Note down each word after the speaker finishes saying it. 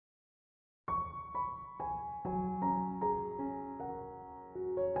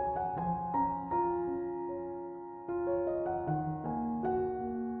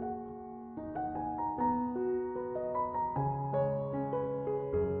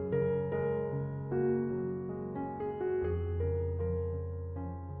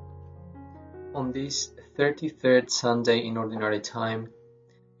on this 33rd Sunday in Ordinary Time,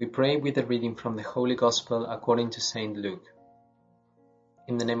 we pray with a reading from the Holy Gospel according to St. Luke.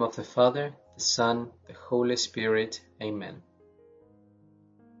 In the name of the Father, the Son, the Holy Spirit. Amen.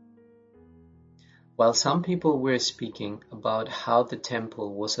 While some people were speaking about how the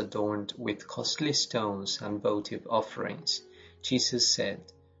temple was adorned with costly stones and votive offerings, Jesus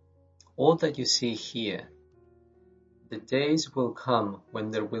said, "All that you see here, the days will come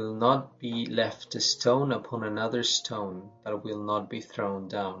when there will not be left a stone upon another stone that will not be thrown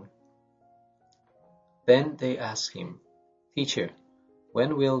down." Then they asked him, "Teacher,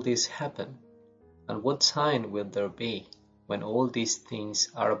 when will this happen? And what sign will there be when all these things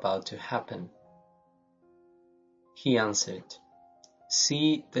are about to happen?" He answered,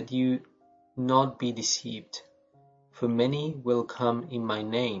 "See that you not be deceived, for many will come in my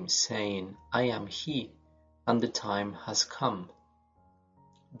name, saying, 'I am he,' and the time has come.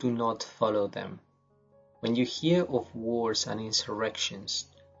 Do not follow them. When you hear of wars and insurrections,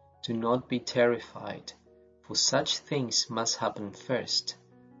 do not be terrified, for such things must happen first,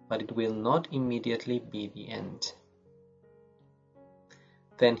 but it will not immediately be the end."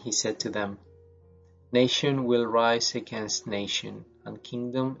 Then he said to them, "Nation will rise against nation, and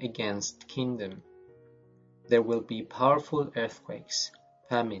kingdom against kingdom. There will be powerful earthquakes,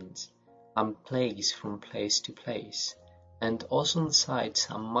 famines, and plagues from place to place, and awesome sights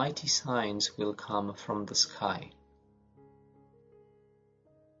and mighty signs will come from the sky.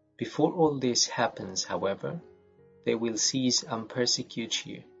 Before all this happens, however, they will seize and persecute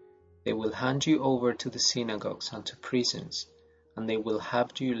you. They will hand you over to the synagogues and to prisons, and they will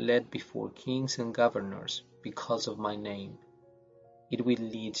have you led before kings and governors because of my name. It will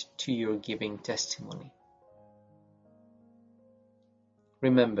lead to your giving testimony.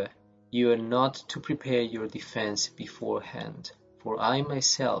 Remember, you are not to prepare your defense beforehand, for I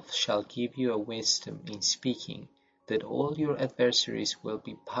myself shall give you a wisdom in speaking that all your adversaries will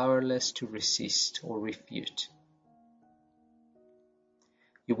be powerless to resist or refute.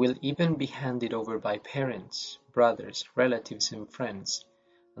 You will even be handed over by parents, brothers, relatives, and friends,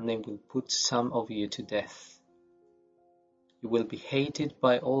 and they will put some of you to death. You will be hated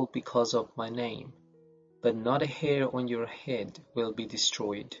by all because of my name, but not a hair on your head will be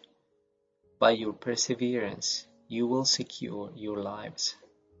destroyed. By your perseverance, you will secure your lives."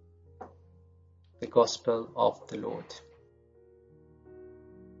 The Gospel of the Lord.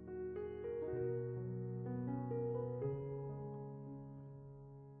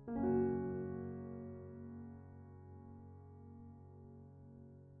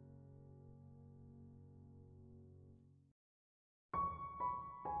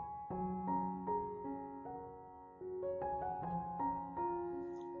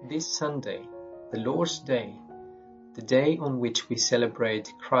 This Sunday, the Lord's Day, the day on which we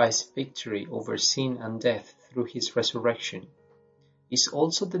celebrate Christ's victory over sin and death through his resurrection, is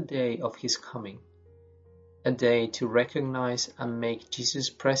also the day of his coming, a day to recognize and make Jesus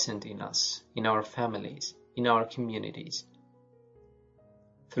present in us, in our families, in our communities.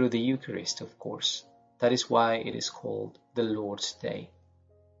 Through the Eucharist, of course. That is why it is called the Lord's Day.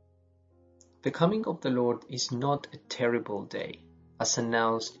 The coming of the Lord is not a terrible day, as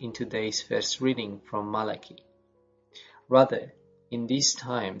announced in today's first reading from Malachi. Rather, in this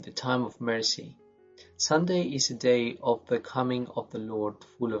time, the time of mercy, Sunday is a day of the coming of the Lord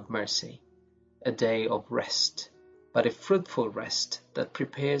full of mercy, a day of rest, but a fruitful rest that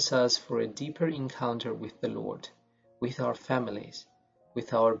prepares us for a deeper encounter with the Lord, with our families,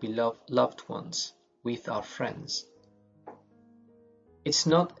 with our beloved loved ones, with our friends. It's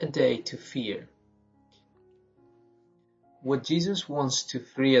not a day to fear. What Jesus wants to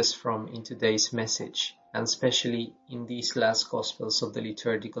free us from in today's message, and especially in these last Gospels of the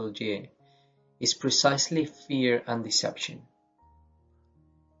liturgical year, is precisely fear and deception.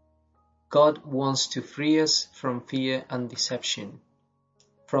 God wants to free us from fear and deception,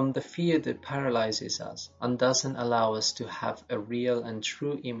 from the fear that paralyzes us and doesn't allow us to have a real and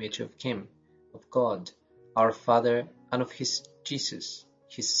true image of Him, of God, our Father, and of His Jesus,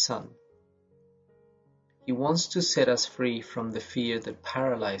 His Son. He wants to set us free from the fear that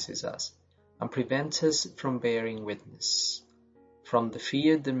paralyzes us and prevents us from bearing witness, from the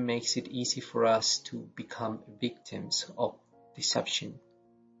fear that makes it easy for us to become victims of deception.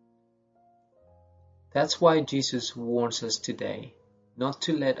 That's why Jesus warns us today not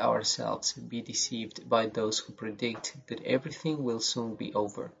to let ourselves be deceived by those who predict that everything will soon be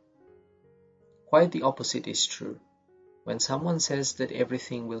over. Quite the opposite is true. When someone says that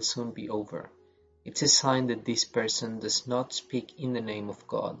everything will soon be over, it's a sign that this person does not speak in the name of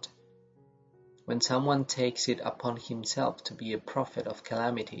God. When someone takes it upon himself to be a prophet of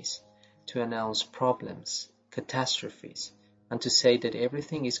calamities, to announce problems, catastrophes, and to say that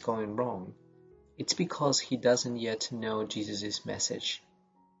everything is going wrong, it's because he doesn't yet know Jesus' message.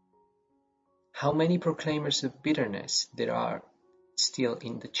 How many proclaimers of bitterness there are still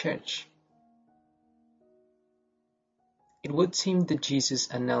in the church? It would seem that Jesus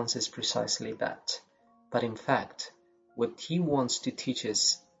announces precisely that, but in fact, what he wants to teach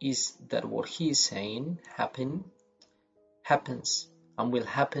us is that what he is saying happens and will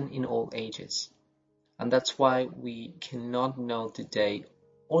happen in all ages. And that's why we cannot know the day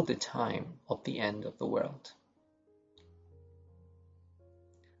or the time of the end of the world.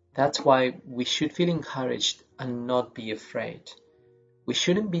 That's why we should feel encouraged and not be afraid. We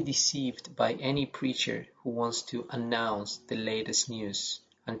shouldn't be deceived by any preacher who wants to announce the latest news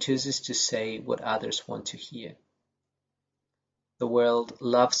and chooses to say what others want to hear. The world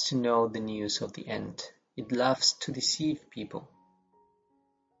loves to know the news of the end. It loves to deceive people.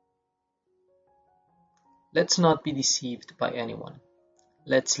 Let's not be deceived by anyone.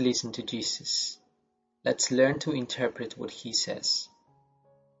 Let's listen to Jesus. Let's learn to interpret what he says.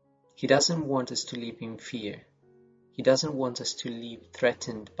 He doesn't want us to live in fear. He doesn't want us to live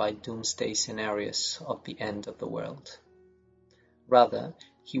threatened by doomsday scenarios of the end of the world. Rather,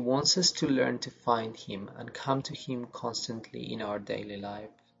 he wants us to learn to find him and come to him constantly in our daily life.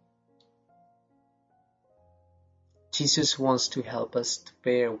 Jesus wants to help us to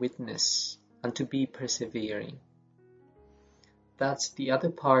bear witness and to be persevering. That's the other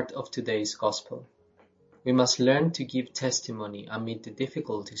part of today's gospel. We must learn to give testimony amid the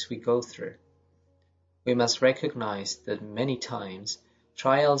difficulties we go through. We must recognize that many times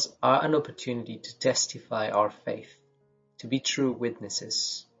trials are an opportunity to testify our faith, to be true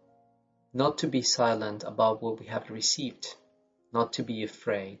witnesses, not to be silent about what we have received, not to be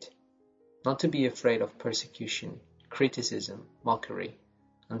afraid of persecution, criticism, mockery,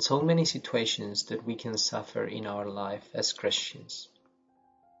 and so many situations that we can suffer in our life as Christians.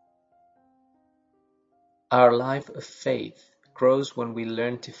 Our life of faith grows when we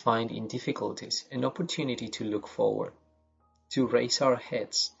learn to find in difficulties an opportunity to look forward, to raise our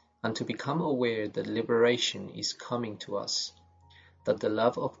heads, and to become aware that liberation is coming to us, that the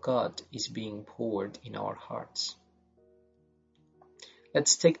love of God is being poured in our hearts.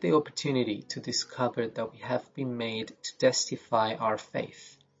 Let's take the opportunity to discover that we have been made to testify our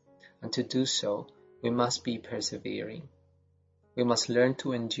faith, and to do so, we must be persevering. We must learn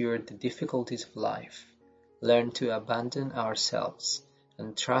to endure the difficulties of life, learn to abandon ourselves,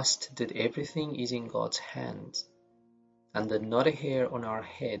 and trust that everything is in God's hands, and that not a hair on our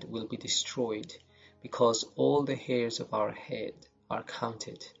head will be destroyed, because all the hairs of our head are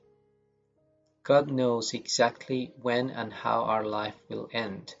counted. God knows exactly when and how our life will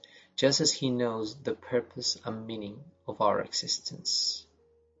end, just as he knows the purpose and meaning of our existence.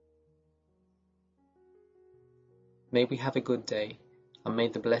 May we have a good day, and may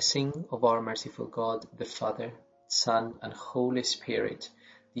the blessing of our merciful God, the Father, Son, and Holy Spirit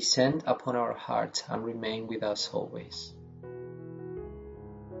descend upon our hearts and remain with us always.